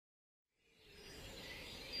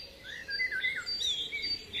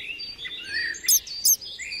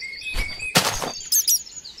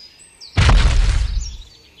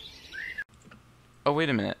Oh, wait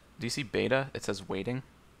a minute. Do you see beta? It says waiting.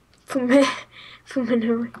 From me, from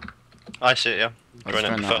Manuri. I see it, yeah. Let's Join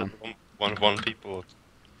join it that for one. one people.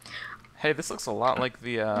 Hey, this looks a lot like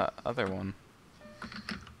the other one.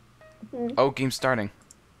 Mm. Oh, game's starting.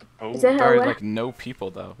 Oh, Is there Started where? like no people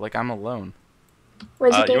though. Like I'm alone.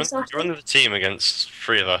 Where's the game you're starting? on the team against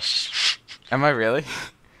 3 of us. Am I really?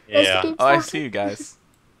 Where's the Yeah, game Oh, I starting? see you guys.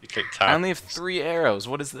 you clicked I tab. only have 3 arrows.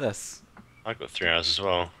 What is this? I've got 3 hours as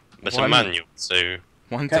well. But it's a One- manual, so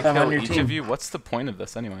One Got to them on kill your each team. of you? What's the point of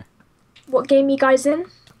this anyway? What game you guys in?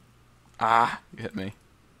 Ah, you hit me.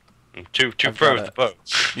 two I've pro got with the it. bow.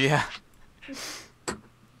 Yeah.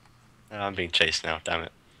 I'm being chased now, damn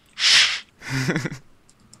it.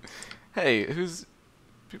 Hey, who's...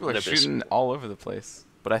 People are Little bit shooting all over the place.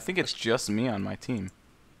 But I think it's just me on my team.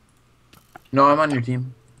 No, I'm on your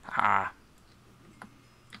team. Ah.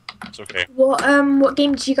 It's okay. What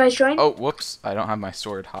game did you guys join? Oh, whoops. I don't have my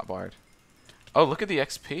sword hotbarred. Oh, look at the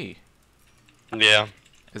XP. Yeah.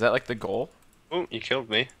 Is that like the goal? Oh, you killed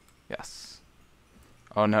me. Yes.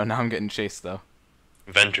 Oh no, now I'm getting chased though.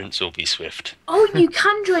 Vengeance will be swift. Oh, you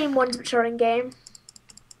can join ones which are in game.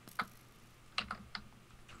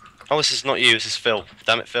 Oh, this is not you, this is Phil.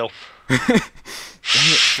 Damn it, Phil. Dang it,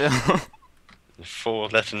 Phil.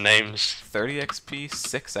 4-letter names. 30 XP,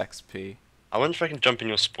 6 XP. I wonder if I can jump in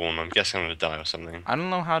your spawn. I'm guessing I'm gonna die or something. I don't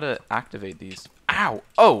know how to activate these. Ow!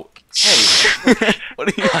 Oh! Hey! What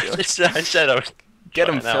are you doing? I said I was. Get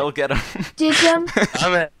him, trying Phil, out. get him. Did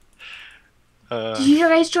Damn it. did you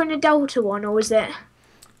guys join a Delta one or was it?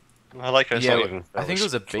 I like how it's Yeah, not even I think it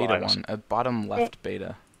was a beta flies. one, a bottom left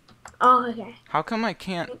beta. Oh, okay. How come I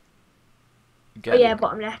can't Oh get yeah,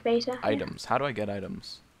 bottom left beta. Yeah. items? How do I get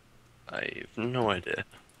items? I have no idea.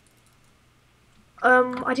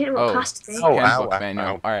 I didn't know what Oh. class to be. Oh, Handbook ow, manual.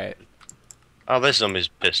 ow. Alright. Oh, this zombie's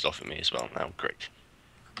pissed off at me as well now. Great.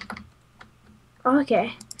 Oh,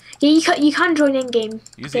 okay. Yeah, you can join in game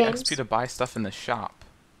Use games. the XP to buy stuff in the shop.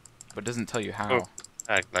 But it doesn't tell you how. Oh.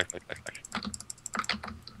 Lag.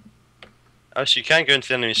 Oh, so you can go into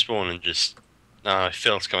the enemy spawn and just. No,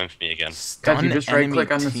 Phil's coming for me again. Stun just enemy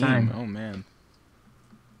right-click on the team. sign. Oh man.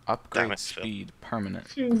 Upgrade Damn it, Phil. speed permanent.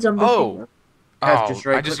 Zombie Oh! people. Guys, Oh, just I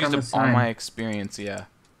right-click just on used the all sign. my experience, yeah.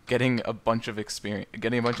 Getting a bunch of experience,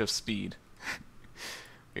 getting a bunch of speed.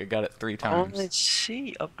 I got it 3 Oh, times. let's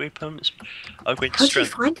see. Upgrade permanent speed. Upgrade How do you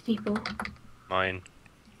strength. find people? Mine.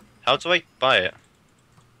 How do I buy it?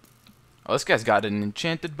 Oh, this guy's got an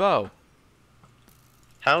enchanted bow.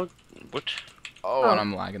 How? What? Oh, Oh. and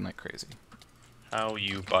I'm lagging like crazy. How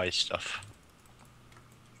you buy stuff?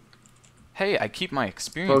 Hey, I keep my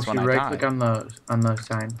experience Folks, when you I right die. click on the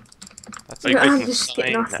sign. That's Yeah, Click I'm on the just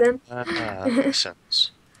getting sign. off them. That makes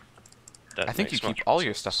sense. That I think you makes keep much all more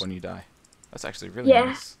your sense. stuff when you die. That's actually really Yeah.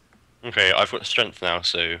 nice. Okay, I've got strength now,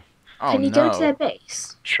 so Oh Can you no. go to their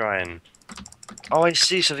base? try and. Oh, I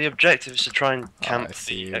see. So the objective is to try and camp I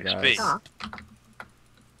see the you XP. guys. Ah.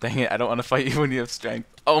 Dang it, I don't want to fight you when you have strength.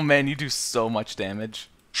 Oh man, you do so much damage.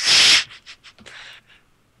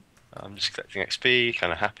 I'm just collecting XP,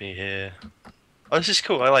 kind of happy here. Oh, this is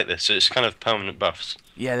cool. I like this. So it's kind of permanent buffs.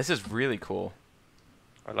 Yeah, this is really cool.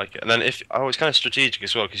 I like it. And then if it's kind of strategic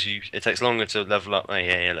as well because it takes longer to level up. Oh,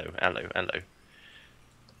 yeah, hello.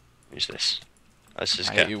 Use this. Let's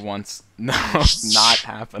just I get. hit you once. No, not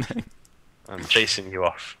happening. I'm chasing you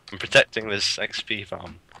off. I'm protecting this XP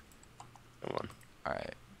farm. Come on.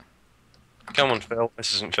 Alright. Come on, Phil.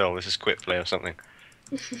 This isn't Phil. This is Quit Play or something.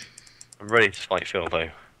 I'm ready to fight Phil, though.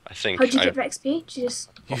 I think How'd you get the XP? Did you just...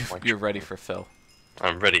 You're ready for Phil.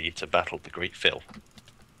 I'm ready to battle the great Phil.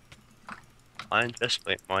 I'm just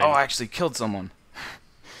like my. Oh, I actually killed someone.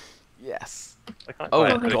 Yes. I can't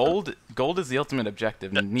Oh, buy it. gold is the ultimate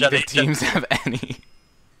objective. Jelly, Neither jelly. teams have any.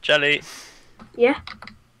 Jelly, Yeah?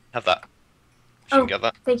 have that. If you Oh. can get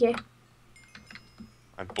that. Thank you.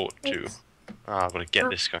 I bought 2. Thanks. Ah, I've got to get Oh.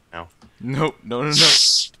 this guy now. Nope, no.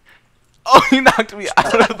 Oh, he knocked me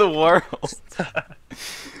out of the world.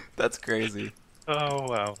 That's crazy. Oh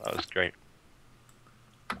wow, that was great.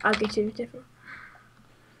 I'll get you different.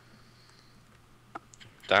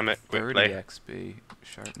 Damn it, Quit 30 Play. XP,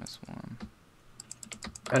 sharpness 1.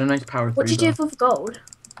 Got a nice power 3. What'd you do for gold?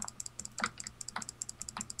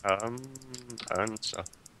 And stuff.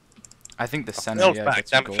 I think the center, Phil's yeah, back.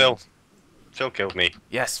 gets you Damn it, Phil. gold. Phil killed me.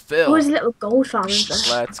 Yes, Oh, Phil. there's a little gold farm in there.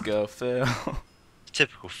 Let's go, Phil.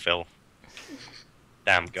 Typical Phil.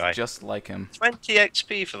 Damn guy. Just like him. 20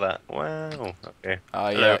 XP for that. Wow. Okay. Oh,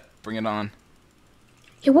 Hello. yeah, bring it on.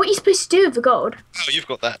 Yeah, what are you supposed to do with the gold? Oh, you've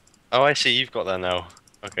got that. Oh, I see. You've got that now.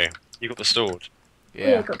 Okay. You got the sword. Oh, yeah,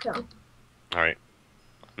 Yeah. got killed. All right.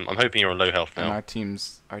 I'm hoping you're on low health And now. our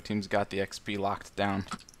team's got the XP locked down.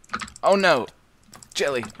 Oh no!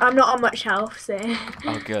 Jelly. I'm not on much health, so.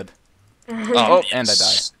 Oh, good. Oh, and I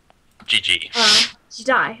die. GG. Did you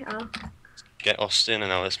die? Oh. Get Austin, and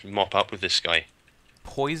now let's mop up with this guy.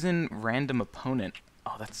 Poison random opponent.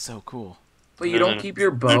 Oh, that's so cool. But you don't keep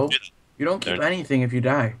your bow. You don't keep Don't. anything if you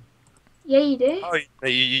die. Yeah, you do. Oh,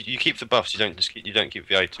 you keep the buffs. You don't keep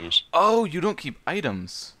the items. Oh, you don't keep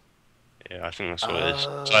items. Yeah, I think that's what it is.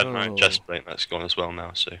 So I had my own chest plate. That's gone as well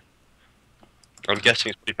now. So I'm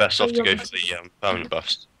guessing it's probably best off to go for the permanent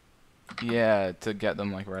buffs. Yeah, to get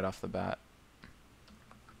them like right off the bat.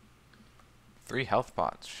 3 health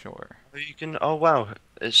pots, sure. You can. Oh wow,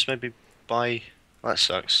 it's maybe buy. That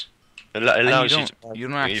sucks. It And allows you to. you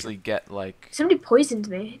don't actually get like. Somebody poisoned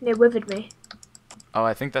me. They withered me. Oh,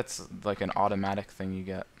 I think that's like an automatic thing you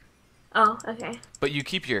get. Oh, okay. But you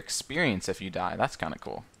keep your experience if you die. That's kind of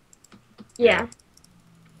cool. Yeah.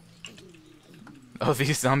 Oh,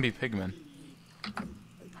 these zombie pigmen.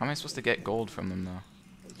 How am I supposed to get gold from them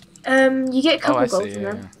though? You get a couple I gold see. from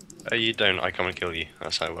Yeah, them. yeah. You don't. I come and kill you.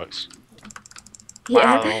 That's how it works.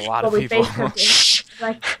 Yeah. Wow, a lot of Well, we people. both killed you.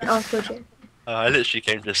 Like, I killed you. I literally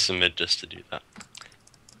came to submit just to do that.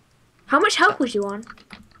 How much health was you on?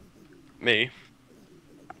 Me?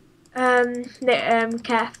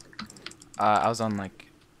 Kath. I was on like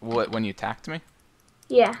when you attacked me.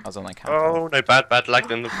 Yeah. I was on like half. Oh no, bad lag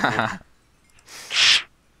then.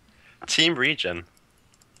 Team regen.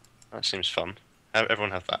 That seems fun.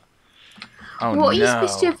 Everyone have that. Oh What are you no!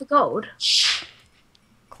 supposed to do for gold?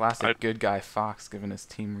 Classic good guy Fox giving his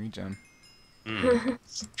team regen. Mm.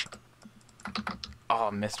 Oh,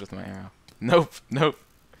 missed with my arrow. Nope, nope.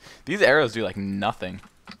 These arrows do like nothing.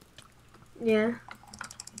 Yeah.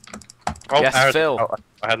 Oh, Yes, arrows. Phil. Oh,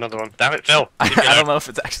 I had another one. Damn it, Phil. I don't know if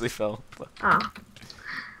it's actually Phil, but Ah.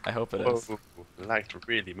 I hope it Whoa, is. lagged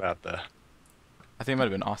really mad there. I think it might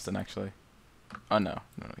have been Austin actually. Oh no,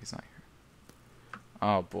 no, he's not here.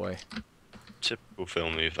 Oh boy, Typical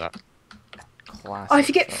Phil move that. classic. Oh, if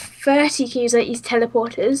you get Phil. 30, you can use like these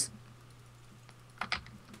teleporters.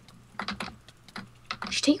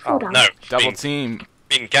 You should take 4 damage. No, Double team.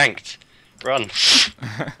 being ganked. Run.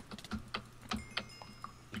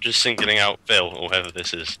 I'm just singling out Phil, or whoever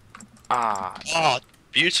this is. Ah, Oh,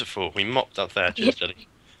 beautiful. We mopped up there, just Jelly.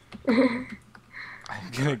 I'm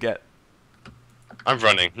gonna get. I'm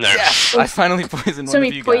running. No. Yes, I finally poisoned one of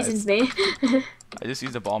Somebody you poisons guys. me. I just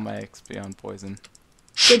used up all my XP on poison.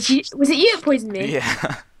 Did you? Was it you that poisoned me?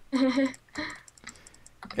 Yeah.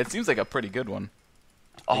 It seems like a pretty good one.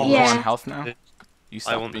 Oh, You're Yeah. on health now. You I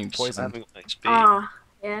stopped want being poisoned. XP. Ah,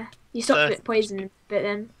 yeah. You stopped 30. getting poisoned, but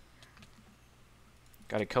then.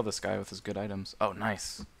 Gotta kill this guy with his good items. Oh,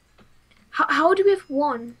 nice. How do we have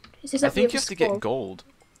 1? It says I that we think you have to score. get gold.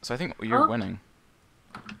 So I think you're Oh. winning.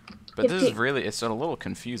 But You this have is to- really, it's a little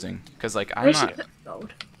confusing. Because, like, I'm Where should not. you put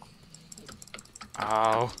gold?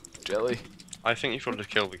 Oh, jelly. I think you've got to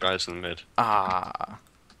kill the guys in the mid. Ah.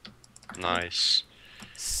 Nice.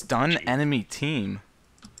 Stun enemy team.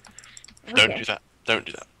 Don't Okay. do that. Don't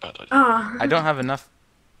do that. Bad idea. Ah. I don't have enough.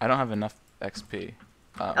 I don't have enough XP.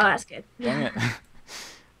 Oh, that's good. Dang it.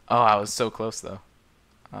 Oh, I was so close though.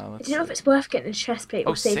 I Let's don't know if see. it's worth getting a chest plate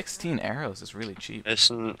Oh, or save. 16 arrows is really cheap.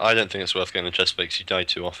 I don't think it's worth getting the chest plate 'cause you die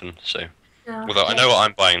too often. So, No, although I okay. know what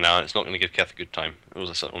I'm buying now, it's not going to give Keth a good time.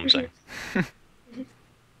 That's what I'm saying.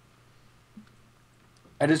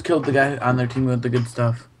 I just killed the guy on their team with the good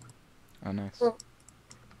stuff. Oh, nice. Well-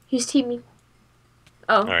 Who's teaming?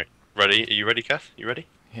 Oh. All right, ready? Are you ready, Keth? You ready?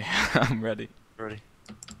 Yeah, I'm ready. Ready?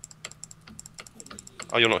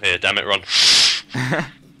 Oh, you're not here. Damn it, run.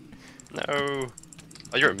 No.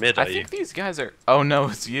 Oh, you're at mid, I are you? think these guys are. Oh no,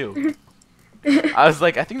 it's you. I was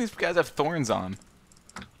like, I think these guys have thorns on.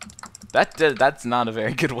 That's not a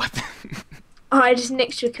very good weapon. Oh, I just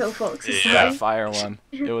nicked your kill Phoxes. Yeah. That fire one.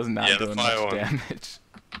 It was not Yeah, the doing fire much one. damage.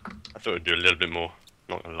 I thought it'd do a little bit more.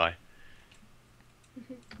 Not gonna lie.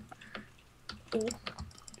 Ooh.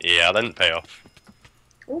 Yeah, that didn't pay off.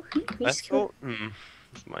 Oh, I who's killed? thought. Never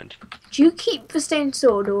mind. Do you keep the stone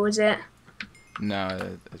sword or is it? No,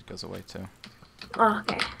 it goes away too. Oh,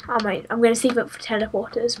 okay. I'm gonna save it for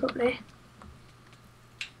teleporters probably.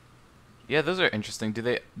 Yeah, those are interesting. Does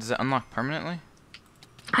it unlock permanently?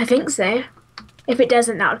 I think so. If it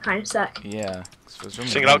doesn't, that would kind of suck. Yeah. 'cause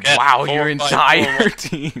presumably- Single out, get wow, 4, your 5, entire 4.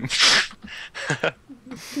 team.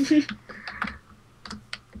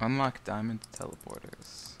 Unlock diamond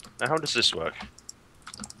teleporters. Now, how does this work?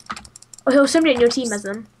 Oh, somebody in your team has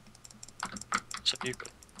them. So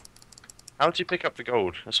how do you pick up the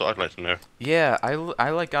gold? That's what I'd like to know. Yeah, I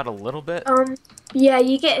like got a little bit, Yeah,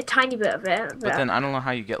 you get a tiny bit of it. but then I don't know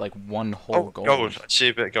how you get like one whole Oh, gold. gold. I see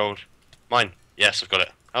a bit of gold. Mine. Yes, I've got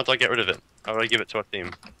it. How do I get rid of it? How do I give it to our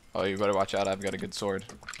team? Oh, you better watch out. I've got a good sword.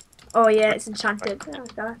 Oh yeah, it's enchanted. Oh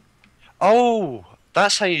god. Oh,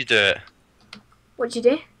 that's how you do it. What'd you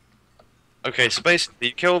do? Okay, so basically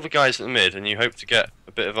you kill the guys at the mid and you hope to get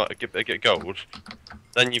a bit of get gold.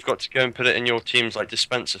 Then you've got to go and put it in your team's like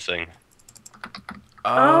dispenser thing.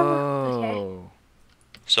 Okay.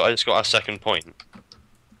 So I just got our second point.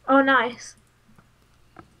 Oh, nice.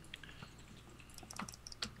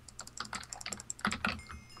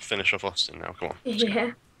 Finish off Austin now, come on.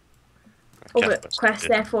 Yeah. Oh, but quest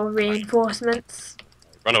there for reinforcements.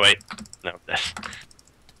 Run away. No, dead.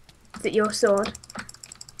 Is it your sword? Oh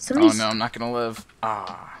Somebody's... no, I'm not gonna live.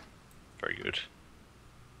 Ah. Very good.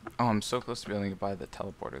 Oh, I'm so close to being able to buy the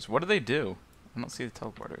teleporters. What do they do? I don't see the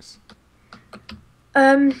teleporters.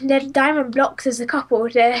 They're diamond blocks. There's a couple.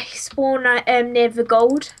 They spawn near the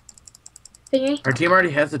gold thingy. Our team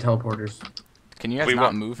already has the teleporters. Can you guys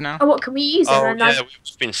not move now? Oh, what can we use them? Oh And yeah, we've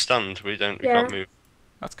just been stunned. We can't move.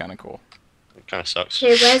 That's kind of cool. It kind of sucks.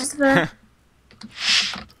 Okay, where's the...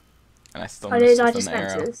 And I still Oh, those missed are with an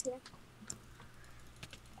arrow. dispensers. Yeah.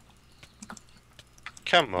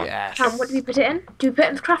 Come on. Yes. What do we put it in? Do we put it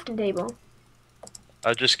in the crafting table?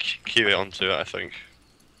 I'll just queue it onto it, I think.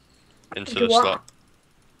 Into Into the what? slot.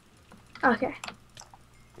 Okay.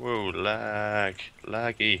 Whoa,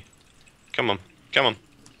 laggy. Come on, come on.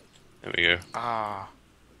 There we go. Ah.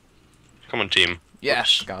 Come on, team.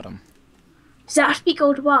 Yes. Oops. Got him. Does that have to be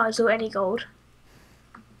gold bars or any gold?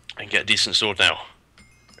 I can get a decent sword now.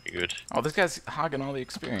 Very good. Oh, this guy's hogging all the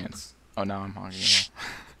experience. Oh, now I'm hogging it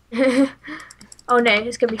all. Oh no,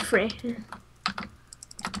 it's gonna be free.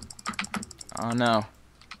 Oh no.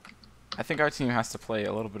 I think our team has to play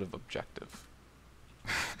a little bit of objective.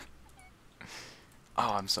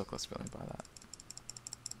 Oh, I'm so close to being able to buy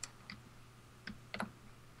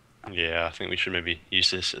that. Yeah, I think we should maybe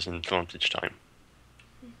use this as an advantage time.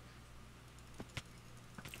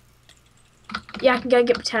 Yeah, I can go and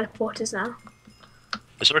get my teleporters now.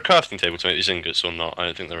 Is there a crafting table to make these ingots or not? I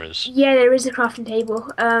don't think there is. Yeah, there is a crafting table.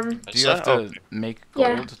 Do you have to Oh, make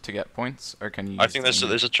Yeah. gold to get points, or can you? I use think the-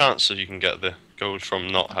 there's a chance that you can get the gold from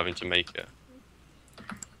not having to make it.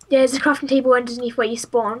 There's a crafting table underneath where you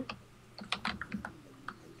spawn.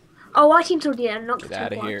 Oh, our team's already unlocked. Get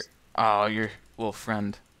out of here! Oh, your little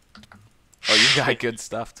friend. Oh, you got good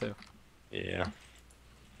stuff too. Yeah.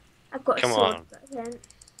 I've got Come a sword. on. But then...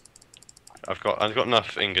 I've got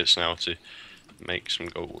enough ingots now to make some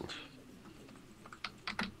gold.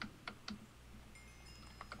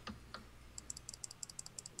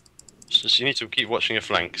 So you need to keep watching your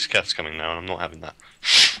flanks. Keth's coming now, and I'm not having that.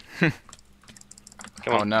 Come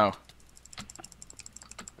Oh on, no.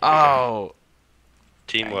 Oh.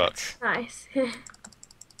 teamwork. Nice.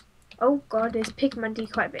 Oh god, those pigmen do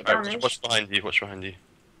quite a bit of Right, damage. watch behind you. Watch behind you.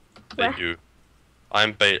 They Where? do.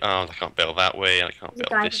 I'm bail. Oh, I can't bail that way. And I can't The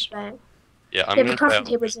bail guy this. there. Yeah, I'm Yeah, the gonna crafting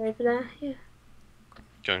bail. tables are over there. Yeah.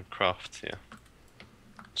 Go and craft. Yeah.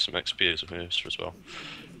 Some XP as well.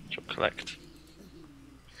 Which I'll collect.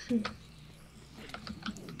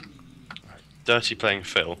 Dirty playing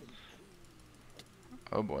Phil.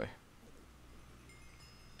 Oh boy.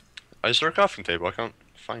 Is there a crafting table? I can't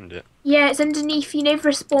find it. Yeah, it's underneath, you know,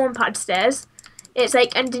 the spawn pad stairs. It's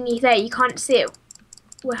like underneath there. You can't see it.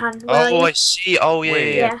 Where Oh, I see. Oh, yeah,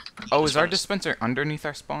 Wait. yeah. Yeah. Oh, is our dispenser underneath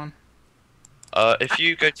our spawn? If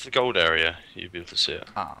you go to the gold area, you'll be able to see it.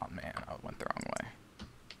 Oh man, I went the wrong way.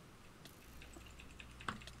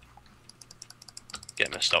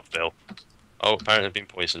 Get messed up, Phil. Oh, apparently I've been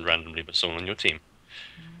poisoned randomly by someone on your team.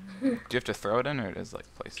 Do you have to throw it in, or it is like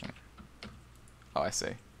placing it? Oh, I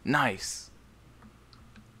see. Nice.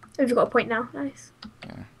 Oh, you've got a point now. Nice.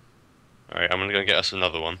 Yeah. Alright, I'm gonna go get us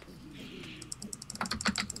another one.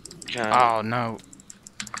 Oh no.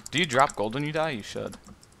 Do you drop gold when you die? You should.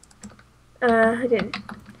 I didn't.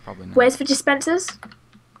 Probably not. Where's the dispensers?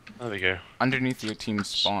 There we go. Underneath your team's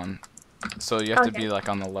spawn. So you have to Okay. be like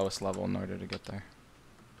on the lowest level in order to get there.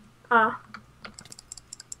 Ah.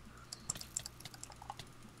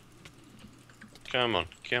 Come on,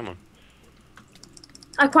 come on.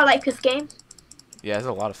 I quite like this game. Yeah, it's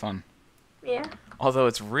a lot of fun. Yeah. Although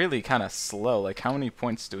it's really kind of slow. Like, how many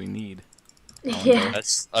points do we need? Yeah.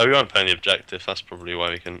 That's. Oh, we won't play the objective. That's probably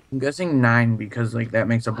why we can. I'm guessing 9 because like that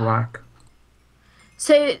makes a block.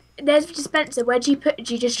 So there's the dispenser. Where do you put?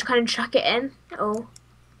 Do you just kind of chuck it in? Or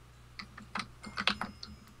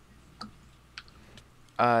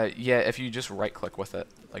Yeah, if you just right click with it,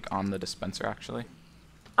 like on the dispenser actually.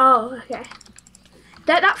 oh, okay.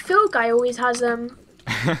 That Phil guy always has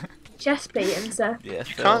chest plate and stuff. Yeah,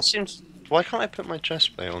 You can't seem. Why can't I put my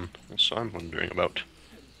chest plate on? That's what I'm wondering about.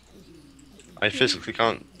 I physically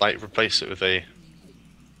can't like replace it with a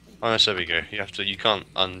Oh, no, there we go. You have to. You can't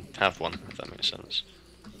have one. If that makes sense.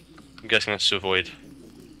 I'm guessing that's to avoid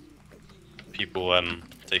people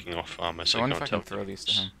taking off armor. So I you wonder if I can't can tell. throw these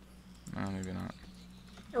to him. No, maybe not.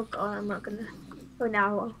 Oh god, I'm not gonna. Oh, now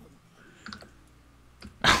I will.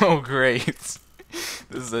 Oh great!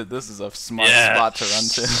 This is a smart Yeah. spot to run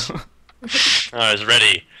to. Alright, it's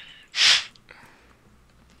ready.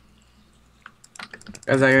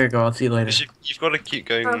 Guys, I gotta go. I'll see you later. 'Cause you've got to keep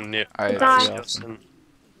going Oh. near. Alright, Die. see you, Austin.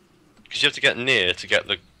 Because you have to get near to get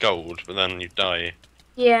the gold, but then you die.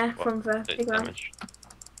 Yeah, What? from the Take big one. damage.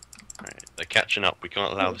 Alright, they're catching up. We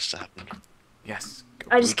can't allow this to happen. Yes. Go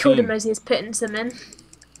I just blue killed him team. as he was putting some in.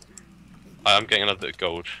 I'm getting another bit of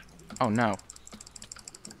gold. Oh no.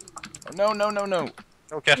 Oh, no, no, no, no.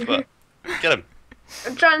 Oh, Kefla. Get him.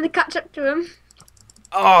 I'm trying to catch up to him.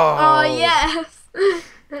 Oh. Oh, yes!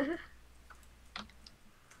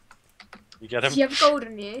 You get Do him? you have gold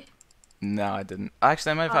on you? No, I didn't.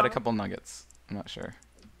 Actually, I might have had a Oh. couple nuggets. I'm not sure.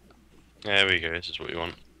 There we go. This is what we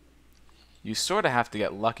want. You sort of have to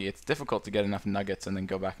get lucky. It's difficult to get enough nuggets and then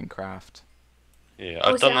go back and craft. Yeah,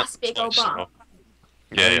 Oh, I've so done it that has to be a gold twice bar? now.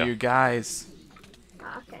 Yeah, Oh, yeah. you guys.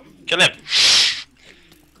 Ah, okay. Kill him!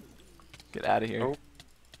 Get out of here. Oh.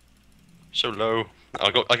 So low. I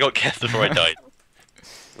got Kef before I died.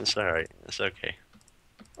 It's alright. It's okay.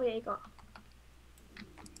 Oh, yeah, you got.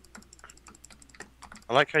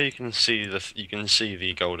 I like how you can see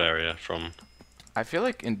the gold area from. I feel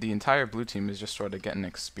like the entire blue team is just sort of getting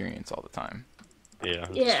experience all the time. Yeah.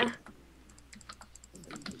 Yeah.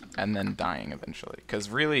 And then dying eventually. Because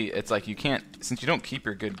really, it's like you can't, since you don't keep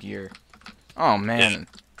your good gear. Oh man.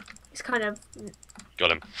 It's kind of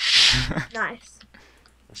Got him. nice.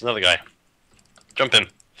 There's another guy. Jump him.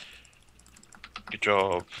 Good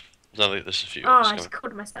job. There's a few. Oh, others I coming. just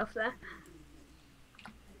caught myself there.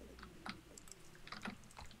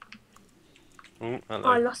 Oh, Oh, I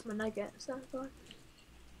hello. lost my nugget, so God.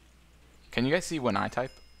 Can you guys see when I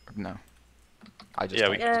type? Or no. I just Yeah,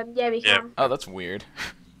 type. Yeah, we Yeah. can. Oh, that's weird.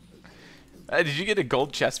 Did you get a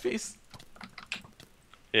gold chest piece?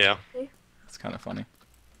 Yeah. It's kind of funny.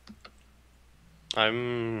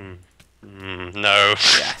 I'm. No.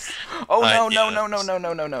 Yes. Oh I- no no yeah, no no no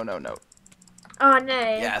no no no no no. Oh no.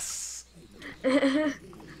 Yes. To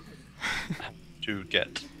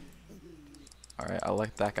get. All right, I'll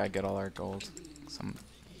let that guy get all our gold. Some.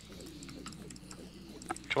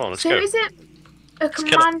 Come on, let's So go. is it a kill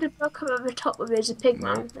him. commander block up at the top of it is a pig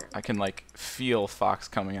man? Nope. I can like feel Fox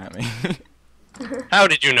coming at me. How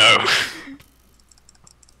did you know?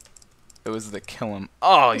 It was the kill him.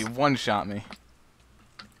 Oh, you one shot me.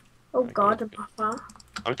 Oh God, I'm far.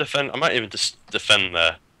 I might even just defend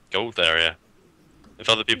the gold area. If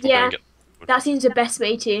other people Yeah. go and get. That seems the best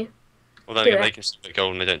way to. Well, then do again, it. they can still get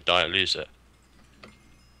gold and they don't die or lose it.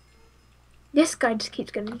 This guy just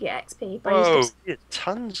keeps going to get XP. But Whoa! he's just... He had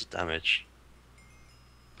tons of damage.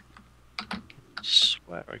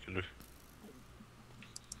 Swear I could.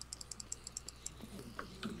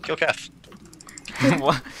 Kill Kef.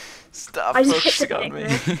 What? Stop I just hit focusing the on me.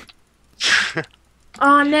 pig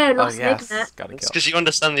Oh no, Oh lost an yes, ignet. gotta It's kill. because you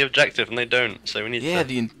understand the objective and they don't, so we need Yeah,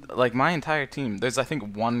 to. like my entire team. There's I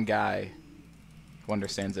think one guy who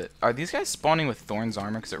understands it. Are these guys spawning with Thorn's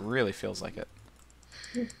armor? Because it really feels like it.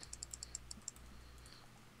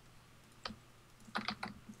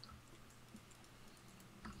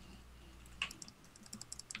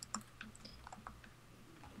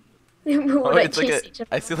 We'll Oh, like it's like chase a. each other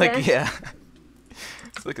I see out like there. yeah.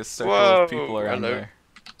 It's like a circle Whoa, of people around hello. there.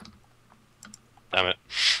 Damn it.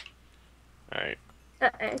 Alright.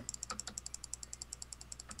 Uh-oh.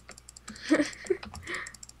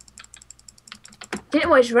 Didn't know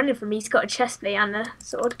why he's running from me. He's got a chest plate and a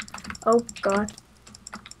sword. Oh God.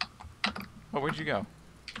 Oh, where'd you go?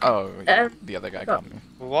 Oh, yeah, Um, the other guy got- got me.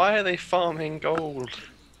 Why are they farming gold?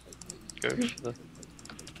 Go for the.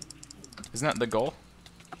 Isn't that the goal?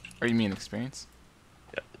 Or you mean experience?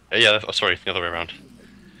 Yeah, oh, sorry, the other way around.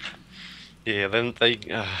 Yeah, then they.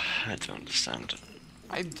 I don't understand.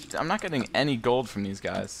 I'm not getting any gold from these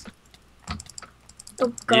guys.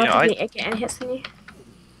 Oh God, Yeah, I I- didn't get any hits from you.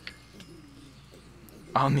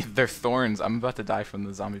 I'll need their thorns. I'm about to die from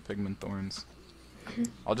the zombie pigman thorns.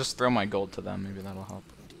 I'll just throw my gold to them. Maybe that'll help.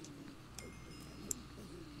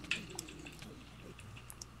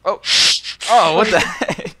 Oh! Oh, what the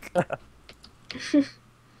heck?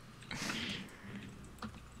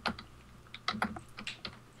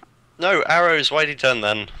 No, arrows, why'd he turn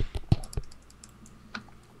then?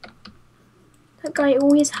 That guy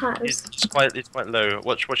always He's has. quite low.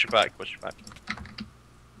 Watch your back, watch your back.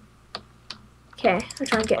 Okay, I'll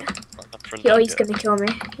try and get. Up front, Oh, up, he's yeah. gonna kill me.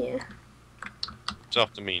 Yeah. It's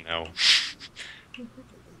after me now.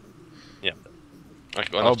 I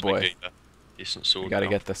got Oh, enough to boy. make a decent sword. We gotta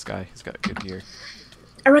now. get this guy. He's got good gear.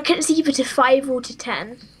 I reckon it's either to 5 or to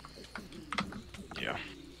 10. Yeah.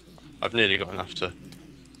 I've nearly got enough to.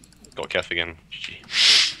 Got Kef again.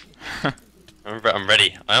 GG. I'm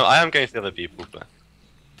ready. I am going for the other people, but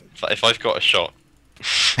if I've got a shot.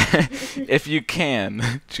 If you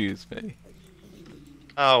can, choose me.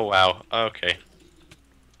 Oh wow. Okay.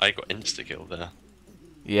 I got insta kill there.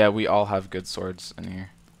 Yeah, we all have good swords in here.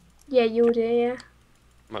 Yeah, you'll do, yeah.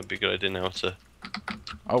 Might be a good idea now to.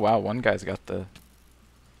 Oh wow, one guy's got the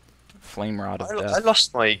flame rod of I death.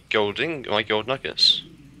 lost my gold nuggets.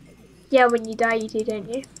 Yeah, when you die, you do,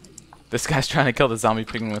 don't you? This guy's trying to kill the zombie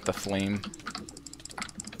pigman with the flame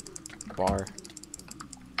bar.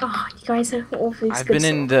 Oh, you guys have all these I've good been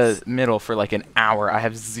in swords. the middle for like an hour. I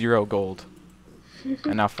have 0 gold.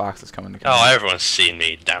 And now Fox is coming to kill Oh, me. everyone's seen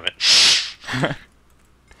me. Damn it.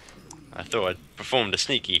 I thought I'd performed a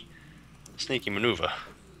sneaky maneuver.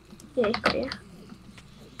 Yeah, got you.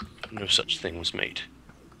 No such thing was made.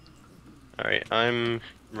 Alright, I'm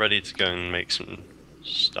ready to go and make some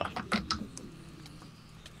stuff.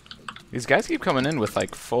 These guys keep coming in with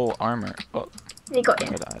like full armor. Oh, You got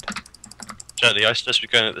I you. died. Jelly, I supposed to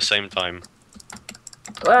be going at the same time.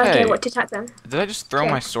 Well, okay, Hey. what to attack them? Did I just throw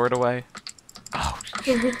Okay. my sword away? Oh,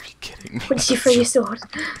 you gotta be kidding me. What did you throw your sword?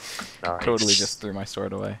 Nice. Totally just threw my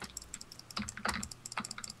sword away.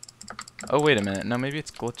 Oh, wait a minute. No, maybe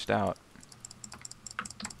it's glitched out.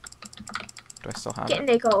 Do I still have Getting it?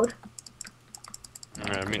 their gold.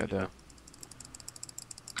 Yeah, I mean, I do.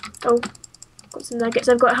 Oh, got some nuggets.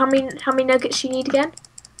 I've got how many nuggets do you need again?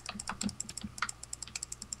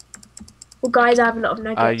 Well, guys, I have a lot of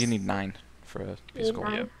nuggets. You need 9 for a piece of Need gold.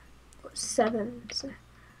 9. Got 7. So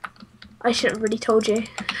I shouldn't have really told you.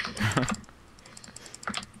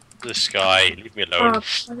 this guy, leave me alone. Oh,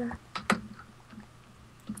 brother.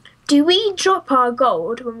 Do we drop our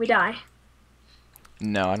gold when we die?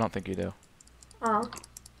 No, I don't think you do. Oh.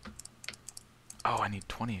 Oh, I need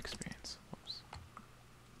 20 experience. Whoops.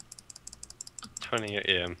 20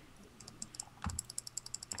 AM.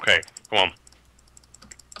 Okay, come on.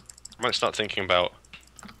 I might start thinking about.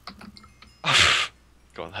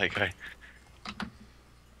 God, that guy.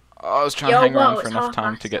 Oh, I was trying Yo, to hang around whoa, for it's enough half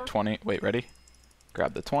time to get master. 20. Wait, ready?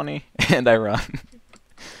 Grab the 20, and I run.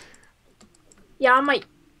 Yeah, I might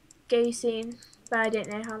go soon, but I don't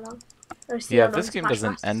know how long. Or see Yeah, how if long this game Smash doesn't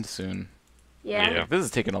lasts. end soon. Yeah. Yeah. This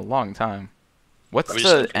is taking a long time. What's We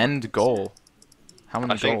the just- end goal? How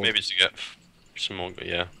many I think gold? maybe to get some more,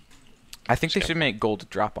 yeah. I think they Skip. should make gold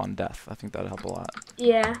drop on death. I think that'd help a lot.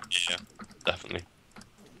 Yeah. Yeah, definitely.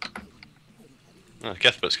 Oh,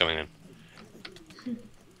 Cuthbert's coming in.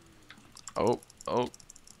 Oh, oh.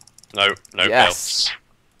 No, no, Yes.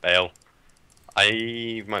 bail. Bail.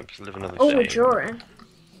 I might live another Oh, day. we're drawing.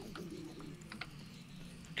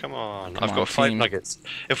 Come on, Come I've on, got 5 team. nuggets.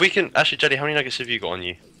 If we can, actually, Jelly, how many nuggets have you got on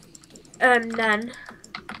you? None.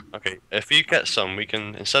 Okay, if you get some, we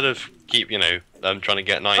can, instead of keep, trying to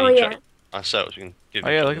get 9 Oh, each yeah. ourselves, we can give Oh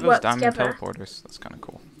each yeah, other. look at those Work diamond together. teleporters. That's kind of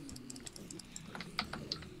cool.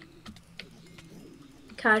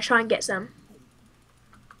 Can I try and get some?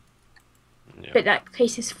 Yeah. But that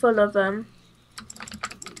place is full of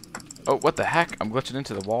Oh, what the heck? I'm glitching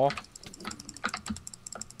into the wall.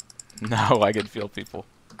 No, I could feel people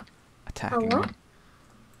attacking what? me.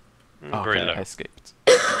 Mm, very Okay, low. I escaped.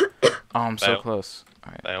 Oh, I'm so Fail. close.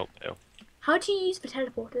 Alright. Bail, bail. How do you use the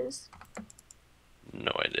teleporters?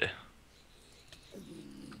 No idea.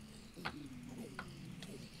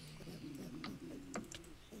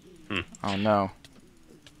 Oh no.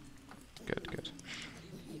 Good, good.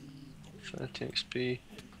 30 XP.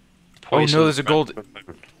 Oh, no, Poison there's a gold-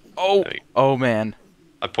 friend. Oh! There you Oh man.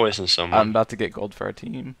 I poisoned someone. I'm about to get gold for our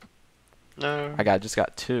team. No. Just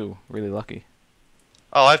got 2. Really lucky.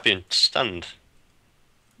 Oh, I've been stunned.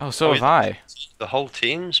 Oh, so Oh, have I. The whole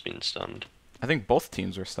team's been stunned. I think both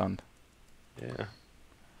teams were stunned. Yeah.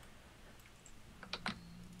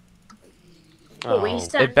 What were you Oh.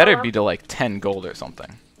 stunned? It better Noah? be to like 10 gold or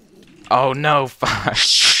something. Oh no,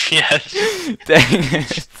 5. Yes. Dang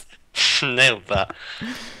it. Nailed that.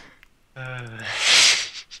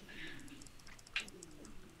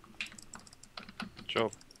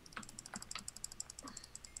 Job.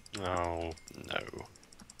 Oh, no.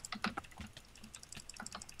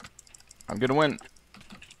 I'm gonna win.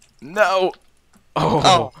 No!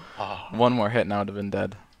 Oh! Oh, One more hit and I would have been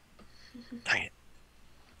dead. dang it.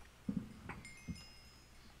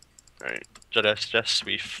 Right. I suggest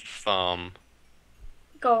we farm.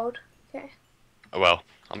 Gold. Okay. Oh, well,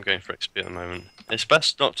 I'm going for XP at the moment. It's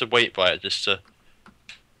best not to wait by it, just to.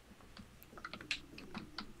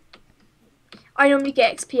 I normally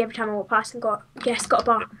get XP every time I walk past and got a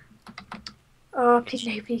bar. Oh, please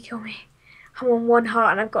nobody kill me. I'm on 1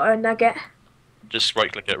 heart and I've got a nugget. Just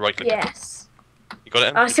right click it, right click it. Yes. You got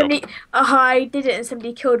it? Good Somebody. job. I did it and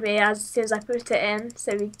somebody killed me as soon as I put it in.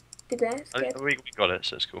 So we did it. It's good. We got it,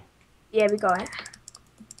 so it's cool. Yeah, we got it.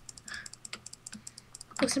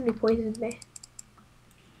 Oh, somebody poisoned me.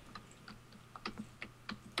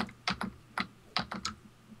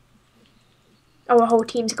 Oh, our whole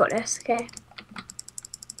team's got this. Okay.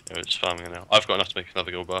 Yeah, it's farming it now. I've got enough to make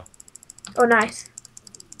another gold bar. Oh, nice.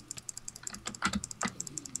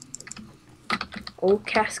 Oh,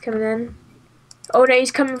 Cass coming in. Oh no,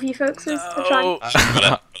 he's coming for you, folks. No. I've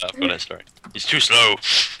got it, sorry. He's too slow.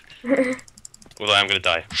 Although I'm gonna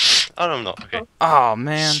die. Oh no, I'm not. Okay. Oh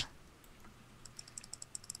man.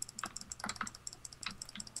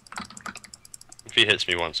 If he hits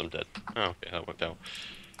me once, I'm dead. Oh, okay, that worked out.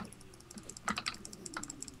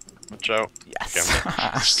 Watch out.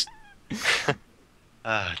 Yes.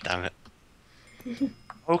 Ah, damn it.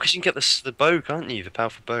 Oh, because you can get the bow, can't you? The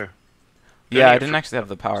powerful bow. Yeah, I didn't actually have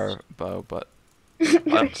the power bow, but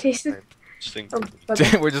Oh, Jesus. Just think. Oh,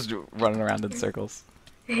 bugger. we're just running around in circles.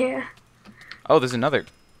 Yeah. Oh, there's another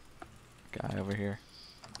guy over here.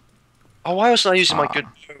 Oh, why wasn't I using my Ah. good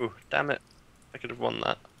bow? Damn it. I could have won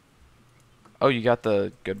that. Oh, you got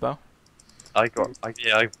the good bow? I bought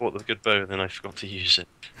the good bow, then I forgot to use it.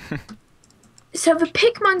 So the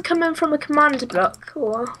Pigman coming from a command block,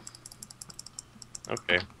 or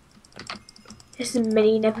Okay, this is a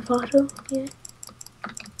mini never portal? Yeah.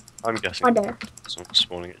 I'm guessing I know. someone's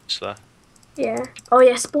spawning it just there. Yeah. Oh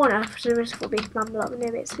yeah, spawner. For the rest of the command block,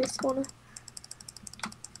 maybe it's this spawner.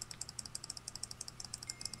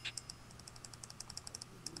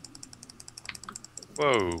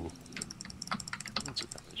 Whoa.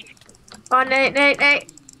 Oh no.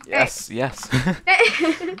 Yes, yes.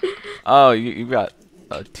 No. Oh, you got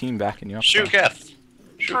a team backing you up. Shoot there. Geth!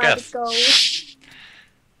 Shoot Hard Geth! to go.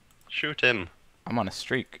 Shoot him. I'm on a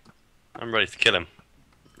streak. I'm ready to kill him.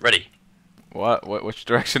 Ready. What? Which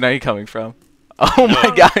direction are you coming from? Oh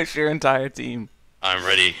my gosh, your entire team. I'm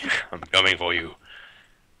ready. I'm coming for you.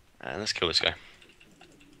 And let's kill this guy.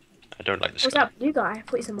 I don't like this What's guy. up, you guy? I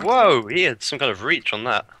thought you said Whoa, he had some kind of reach on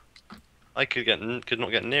that. I could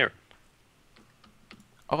not get near it.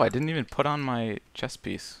 Oh, I didn't even put on my chest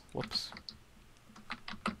piece. Whoops.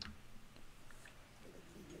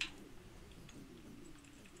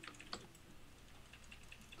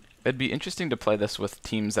 It'd be interesting to play this with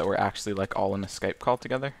teams that were actually like all in a Skype call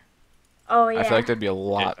together. Oh yeah. I feel like there'd be a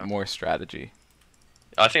lot Yeah. more strategy.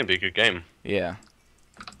 I think it'd be a good game. Yeah.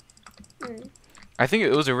 Mm. I think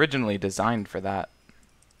it was originally designed for that.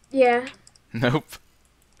 Yeah. Nope.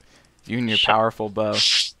 You and your Shit. powerful bow.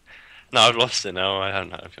 No, I've lost it now. I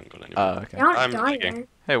haven't got any more. Oh, okay. You're not I'm dying. thinking.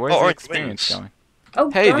 Hey, where's Oh, the orange experience wins. going?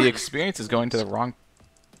 Oh, Hey, God. the experience is going to the wrong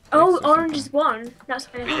Oh, place or orange is something. one. That's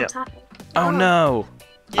when Yeah. it's happening. Oh no!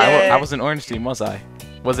 Yay. I was an orange team, was I?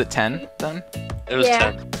 Was it 10 then? It was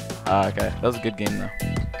Yeah. 10. Okay, that was a good game though.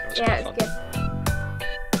 That was Yeah, quite it's fun. good.